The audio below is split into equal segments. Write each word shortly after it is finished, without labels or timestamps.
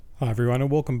Hi everyone and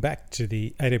welcome back to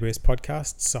the AWS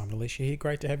podcast. Simon Alicia here,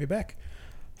 great to have you back.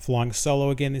 Flying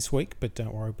solo again this week, but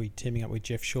don't worry, we'll be teaming up with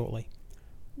Jeff shortly.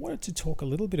 Wanted to talk a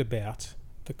little bit about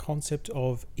the concept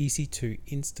of EC2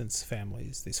 instance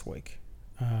families this week.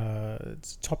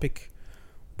 It's a topic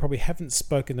we probably haven't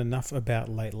spoken enough about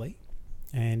lately,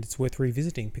 and it's worth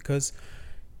revisiting because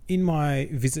in my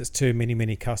visits to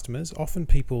many customers, often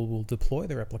people will deploy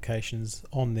their applications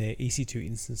on their EC2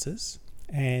 instances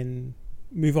and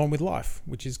move on with life,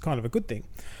 which is kind of a good thing.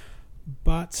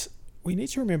 But we need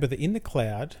to remember that in the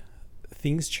cloud,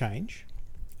 things change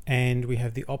and we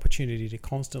have the opportunity to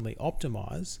constantly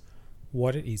optimize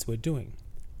what it is we're doing.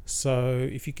 So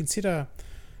if you consider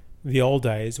the old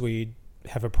days where you'd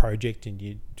have a project and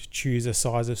you'd choose a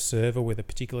size of server with a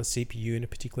particular CPU and a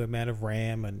particular amount of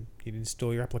RAM, and you'd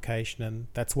install your application, and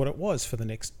that's what it was for the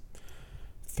next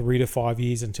 3 to 5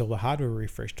 years until the hardware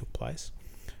refresh took place.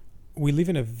 We live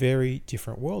in a very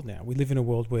different world now. We live in a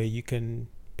world where you can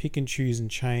pick and choose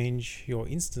and change your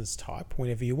instance type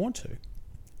whenever you want to.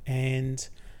 And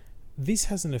this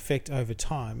has an effect over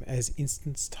time as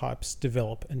instance types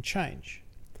develop and change.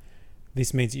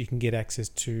 This means that you can get access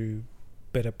to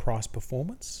better price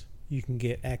performance. You can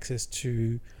get access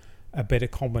to a better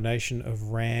combination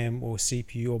of RAM or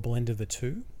CPU or blend of the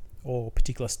two, or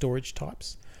particular storage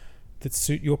types that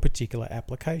suit your particular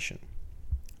application.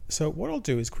 So what I'll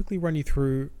do is quickly run you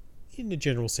through, in a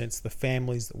general sense, the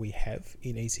families that we have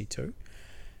in EC2,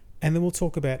 and then we'll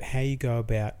talk about how you go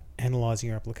about analyzing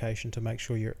your application to make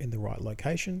sure you're in the right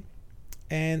location,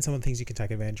 and some of the things you can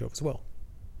take advantage of as well.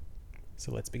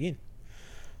 So let's begin.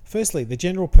 Firstly, the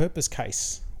general purpose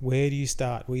case. Where do you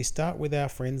start? Well, you start with our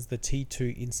friends, the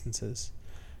T2 instances.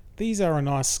 These are a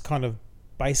nice kind of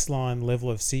baseline level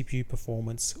of CPU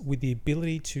performance with the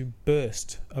ability to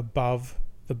burst above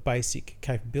the basic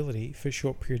capability for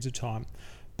short periods of time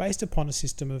based upon a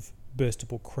system of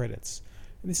burstable credits.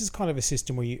 And this is kind of a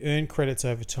system where you earn credits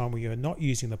over time where you're not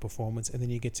using the performance, and then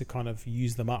you get to kind of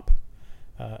use them up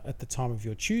at the time of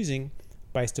your choosing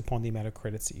based upon the amount of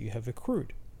credits that you have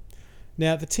accrued.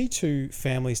 Now, the T2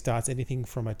 family starts anything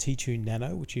from a T2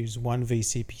 Nano, which is 1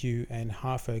 vCPU and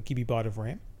half a gigabyte of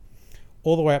RAM,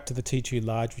 all the way up to the T2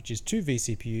 Large, which is 2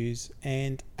 vCPUs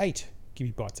and 8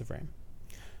 gigabytes of RAM.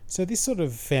 So this sort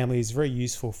of family is very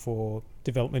useful for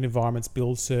development environments,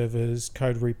 build servers,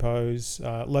 code repos,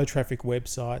 low traffic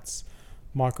websites,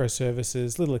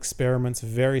 microservices, little experiments,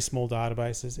 very small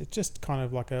databases. It's just kind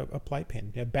of like a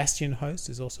playpen. Bastion host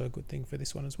is also a good thing for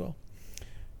this one as well.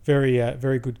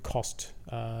 Very good cost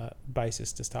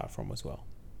basis to start from as well.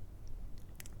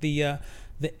 The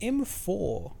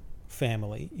M4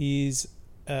 family is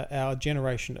our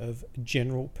generation of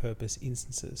general purpose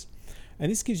instances. And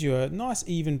this gives you a nice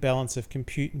even balance of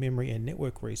compute, memory, and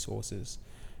network resources.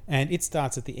 And it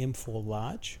starts at the M4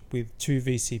 Large with 2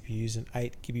 vCPUs and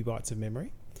 8 gigabytes of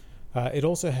memory. It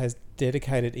also has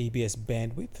dedicated EBS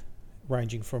bandwidth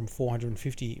ranging from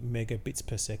 450 megabits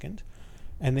per second.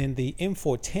 And then the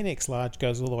M4 10X Large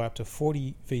goes all the way up to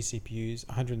 40 vCPUs,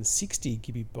 160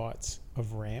 gigabytes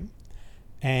of RAM,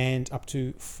 and up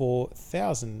to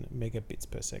 4,000 megabits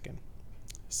per second.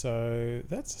 So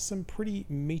that's some pretty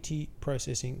meaty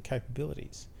processing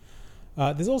capabilities.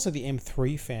 There's also the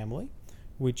M3 family,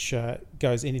 which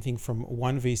goes anything from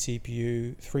 1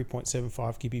 vCPU, 3.75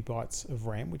 gigabytes of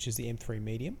RAM, which is the M3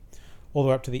 Medium, all the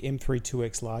way up to the M3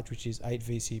 2X Large, which is 8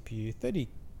 vCPU, 30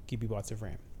 gigabytes of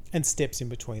RAM, and steps in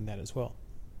between that as well.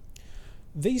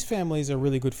 These families are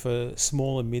really good for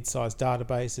small and mid-sized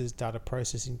databases, data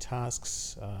processing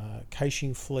tasks,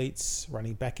 caching fleets,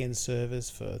 running back-end servers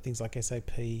for things like SAP,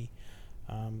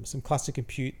 some cluster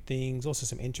compute things, also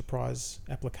some enterprise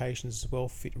applications as well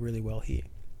fit really well here.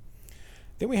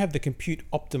 Then we have the compute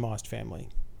optimized family.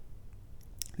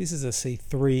 This is a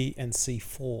C3 and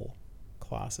C4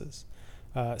 classes.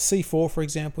 C4, for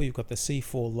example, you've got the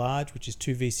C4 Large, which is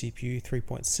 2 vCPU,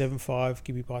 3.75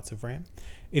 gigabytes of RAM.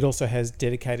 It also has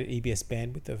dedicated EBS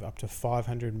bandwidth of up to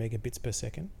 500 megabits per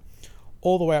second,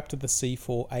 all the way up to the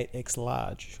C4 8X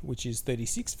Large, which is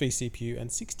 36 vCPU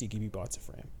and 60 gigabytes of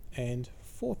RAM, and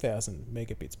 4,000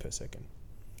 megabits per second.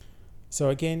 So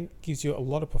again, gives you a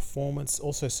lot of performance,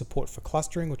 also support for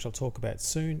clustering, which I'll talk about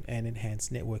soon, and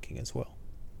enhanced networking as well.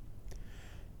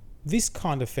 This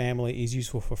kind of family is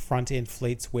useful for front-end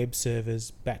fleets, web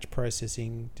servers, batch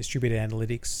processing, distributed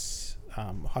analytics,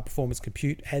 high-performance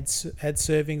compute, ad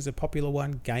serving is a popular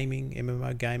one, gaming,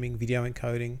 MMO gaming, video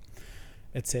encoding,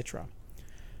 etc.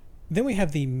 Then we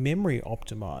have the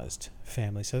memory-optimized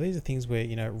family. So these are things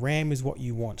where RAM is what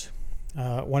you want.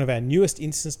 One of our newest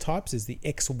instance types is the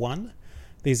X1.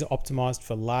 These are optimized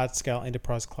for large-scale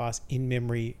enterprise class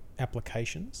in-memory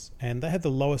applications, and they have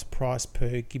the lowest price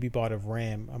per gigabyte of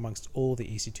RAM amongst all the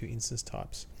EC2 instance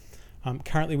types.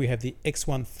 Currently, we have the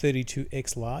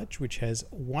X132X Large, which has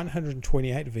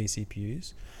 128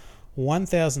 vCPUs,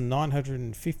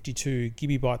 1,952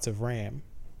 gigabytes of RAM,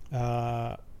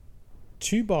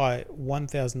 2 by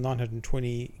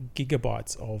 1,920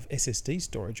 gigabytes of SSD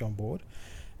storage on board,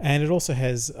 and it also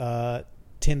has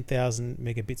 10,000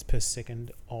 megabits per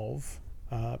second of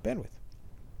bandwidth.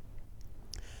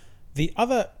 The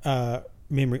other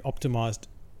memory optimized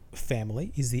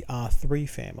family is the R3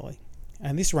 family,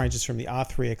 and this ranges from the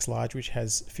R3X Large, which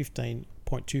has 15.25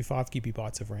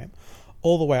 gigabytes of RAM,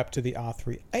 all the way up to the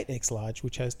R3 8X Large,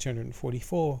 which has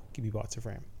 244 gigabytes of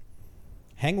RAM.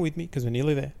 Hang with me because we're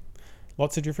nearly there.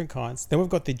 Lots of different kinds. Then we've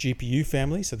got the GPU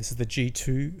family. So this is the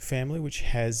G2 family, which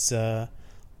has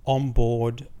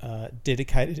onboard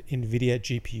dedicated NVIDIA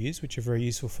GPUs, which are very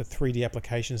useful for 3D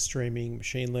application streaming,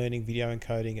 machine learning, video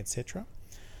encoding, etc.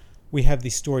 We have the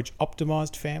storage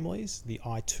optimized families, the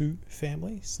i2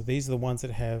 family. So these are the ones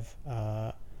that have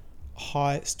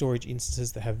high storage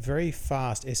instances that have very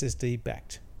fast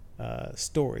SSD-backed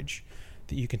storage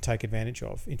that you can take advantage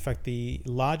of. In fact, the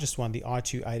largest one, the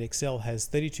i2 8XL, has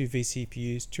 32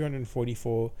 vCPUs,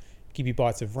 244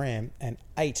 gigabytes of RAM, and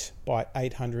 8 by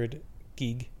 800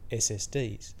 gig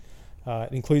SSDs.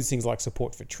 It includes things like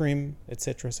support for trim,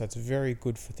 etc. So it's very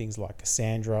good for things like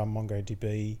Cassandra,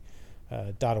 MongoDB,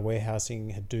 data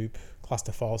warehousing, Hadoop,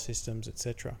 cluster file systems,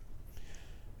 etc.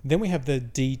 Then we have the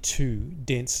D2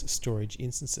 dense storage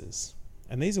instances.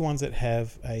 And these are ones that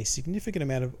have a significant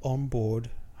amount of onboard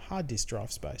hard disk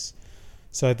drive space.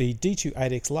 So the D2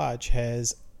 8X Large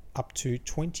has up to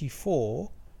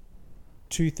 24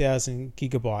 2,000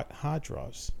 gigabyte hard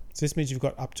drives. So this means you've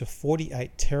got up to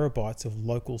 48 terabytes of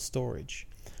local storage.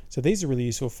 So these are really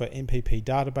useful for MPP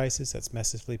databases, that's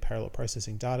massively parallel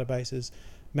processing databases,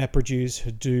 MapReduce,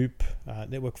 Hadoop,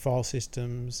 network file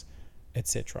systems,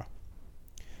 etc.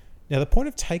 Now the point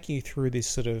of taking you through this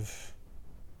sort of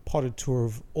potted tour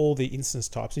of all the instance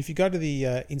types, if you go to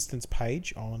the instance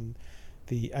page on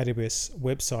the AWS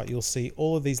website, you'll see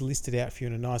all of these listed out for you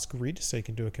in a nice grid so you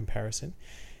can do a comparison,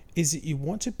 is that you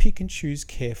want to pick and choose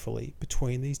carefully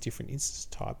between these different instance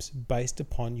types based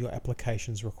upon your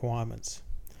application's requirements.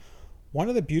 One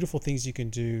of the beautiful things you can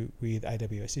do with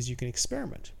AWS is you can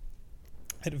experiment.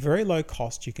 At very low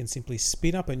cost, you can simply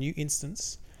spin up a new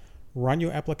instance, run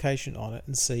your application on it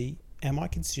and see, am I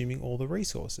consuming all the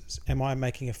resources? Am I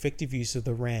making effective use of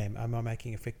the RAM? Am I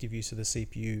making effective use of the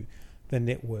CPU, the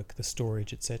network, the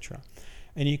storage, etc.?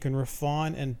 And you can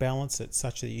refine and balance it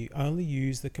such that you only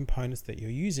use the components that you're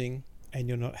using and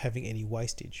you're not having any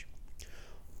wastage.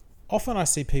 Often I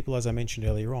see people, as I mentioned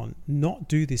earlier on, not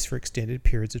do this for extended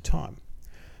periods of time.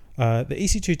 The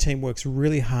EC2 team works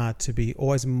really hard to be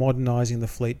always modernizing the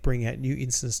fleet, bring out new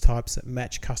instance types that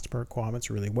match customer requirements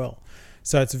really well.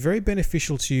 So it's very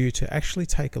beneficial to you to actually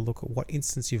take a look at what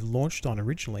instance you've launched on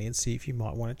originally and see if you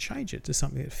might want to change it to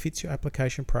something that fits your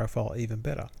application profile even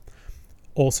better.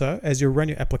 Also, as you run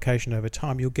your application over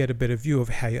time, you'll get a better view of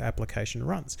how your application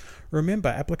runs. Remember,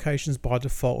 applications by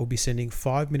default will be sending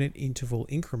 5-minute interval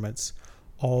increments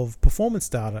of performance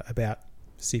data about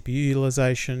CPU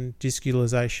utilization, disk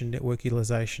utilization, network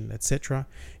utilization, etc.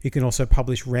 You can also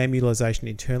publish RAM utilization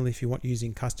internally if you want,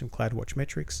 using custom CloudWatch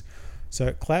metrics.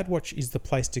 So CloudWatch is the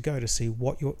place to go to see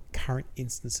what your current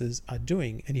instances are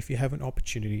doing and if you have an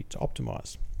opportunity to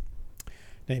optimize.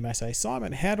 Now you may say,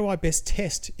 Simon, how do I best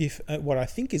test if what I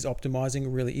think is optimizing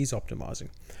really is optimizing?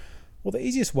 Well, the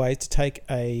easiest way is to take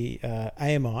a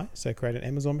AMI, so create an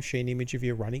Amazon machine image of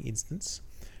your running instance,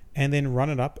 and then run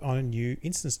it up on a new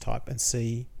instance type and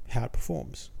see how it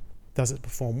performs. Does it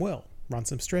perform well? Run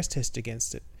some stress tests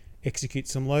against it, execute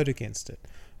some load against it,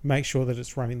 make sure that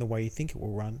it's running the way you think it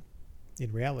will run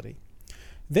in reality.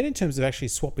 Then in terms of actually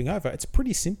swapping over, it's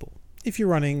pretty simple. If you're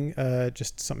running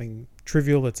just something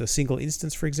trivial, that's a single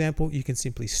instance, for example, you can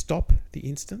simply stop the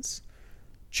instance,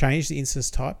 change the instance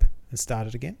type, and start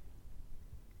it again.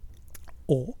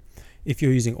 Or if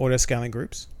you're using auto-scaling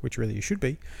groups, which really you should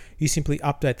be, you simply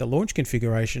update the launch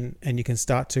configuration and you can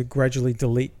start to gradually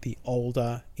delete the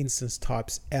older instance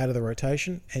types out of the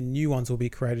rotation, and new ones will be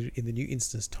created in the new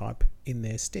instance type in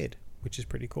their stead, which is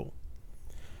pretty cool.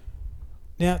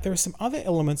 Now, there are some other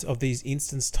elements of these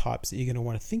instance types that you're going to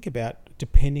want to think about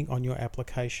depending on your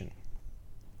application.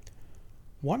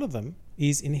 One of them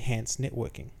is enhanced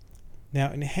networking.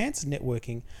 Now, enhanced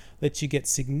networking lets you get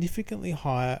significantly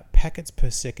higher packets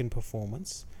per second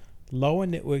performance, lower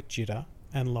network jitter,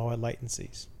 and lower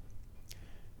latencies.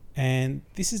 And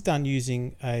this is done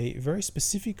using a very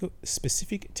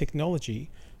specific technology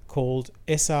called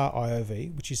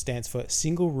SRIOV, which stands for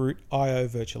Single Root I/O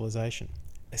Virtualization.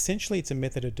 Essentially, it's a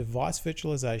method of device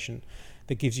virtualization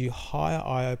that gives you higher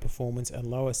I/O performance and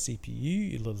lower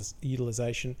CPU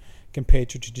utilization compared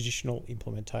to traditional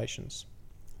implementations.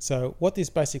 So what this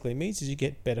basically means is you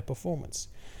get better performance.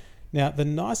 Now, the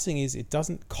nice thing is it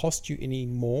doesn't cost you any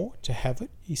more to have it.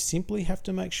 You simply have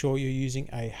to make sure you're using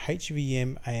a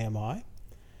HVM AMI,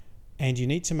 and you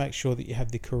need to make sure that you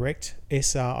have the correct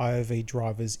SRIOV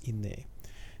drivers in there.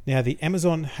 Now, the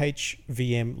Amazon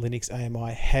HVM Linux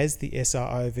AMI has the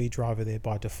SRIOV driver there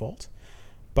by default,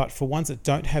 but for ones that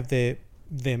don't have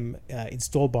them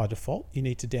installed by default, you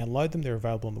need to download them. They're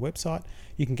available on the website.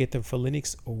 You can get them for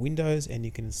Linux or Windows, and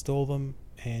you can install them,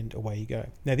 and away you go.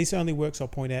 Now, this only works, I'll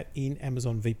point out, in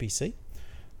Amazon VPC,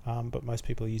 but most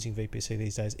people are using VPC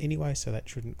these days anyway, so that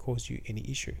shouldn't cause you any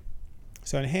issue.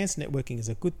 So enhanced networking is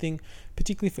a good thing,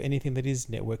 particularly for anything that is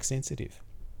network sensitive.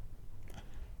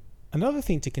 Another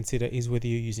thing to consider is whether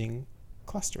you're using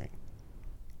clustering.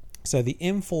 So the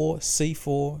M4,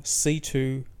 C4,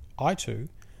 C2, I2,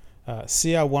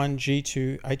 CR1,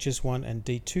 G2, HS1, and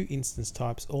D2 instance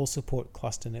types all support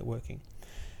cluster networking.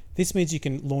 This means you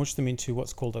can launch them into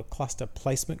what's called a cluster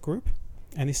placement group,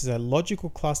 and this is a logical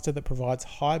cluster that provides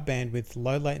high bandwidth,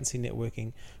 low latency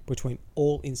networking between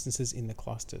all instances in the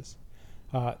clusters.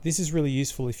 This is really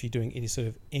useful if you're doing any sort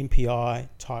of MPI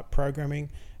type programming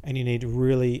and you need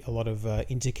really a lot of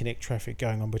interconnect traffic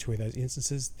going on between those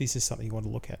instances. This is something you want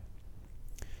to look at.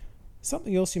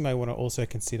 Something else you may want to also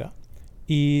consider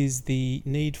is the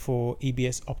need for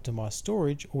EBS optimized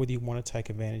storage, or whether you want to take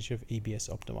advantage of EBS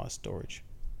optimized storage.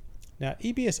 Now,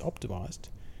 EBS optimized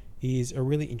is a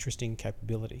really interesting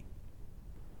capability.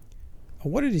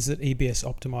 What it is that EBS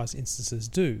optimized instances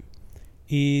do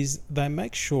is they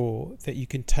make sure that you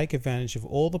can take advantage of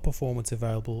all the performance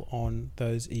available on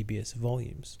those EBS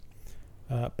volumes.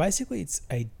 Basically, it's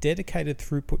a dedicated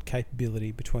throughput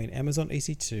capability between Amazon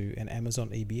EC2 and Amazon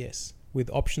EBS, with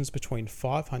options between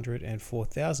 500 and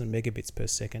 4000 megabits per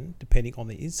second, depending on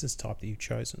the instance type that you've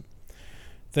chosen.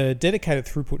 The dedicated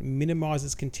throughput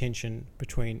minimizes contention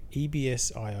between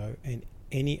EBS I/O and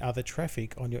any other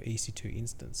traffic on your EC2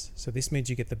 instance. So this means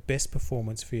you get the best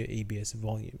performance for your EBS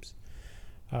volumes.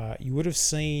 You would have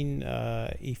seen,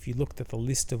 if you looked at the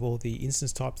list of all the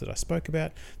instance types that I spoke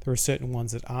about, there are certain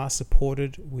ones that are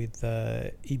supported with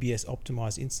EBS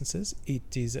optimized instances.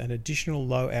 It is an additional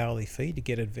low hourly fee to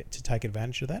take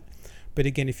advantage of that. But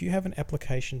again, if you have an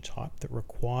application type that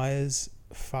requires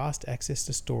fast access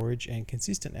to storage and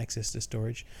consistent access to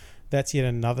storage, that's yet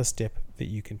another step that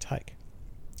you can take.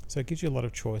 So it gives you a lot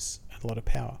of choice and a lot of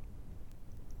power.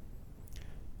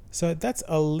 So that's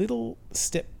a little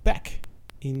step back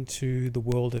into the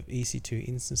world of EC2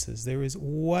 instances. There is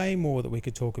way more that we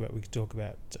could talk about. We could talk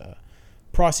about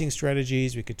pricing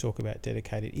strategies, we could talk about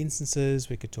dedicated instances,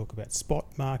 we could talk about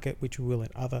spot market, which we will in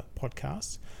other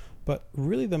podcasts. But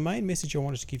really the main message I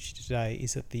wanted to give you today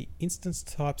is that the instance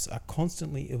types are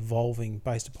constantly evolving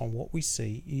based upon what we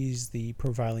see is the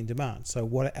prevailing demand. So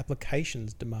what are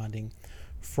applications demanding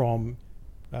from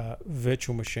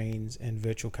virtual machines and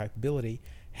virtual capability?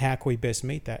 How can we best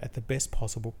meet that at the best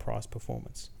possible price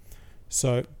performance?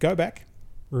 So go back,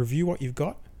 review what you've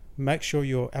got, make sure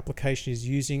your application is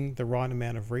using the right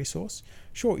amount of resource.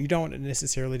 Sure, you don't want it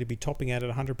necessarily to be topping out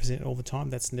at 100% all the time.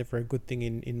 That's never a good thing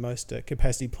in most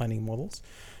capacity planning models.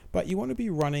 But you want to be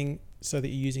running so that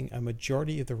you're using a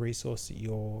majority of the resource that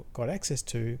you've got access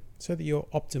to so that you're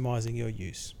optimizing your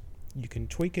use. You can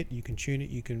tweak it, you can tune it,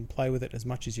 you can play with it as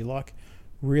much as you like.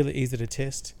 Really easy to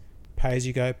test. Pay as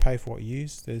you go, pay for what you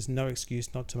use. There's no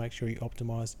excuse not to make sure you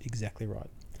optimize exactly right.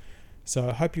 So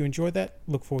I hope you enjoyed that.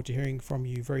 Look forward to hearing from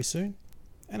you very soon.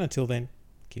 And until then,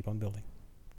 keep on building.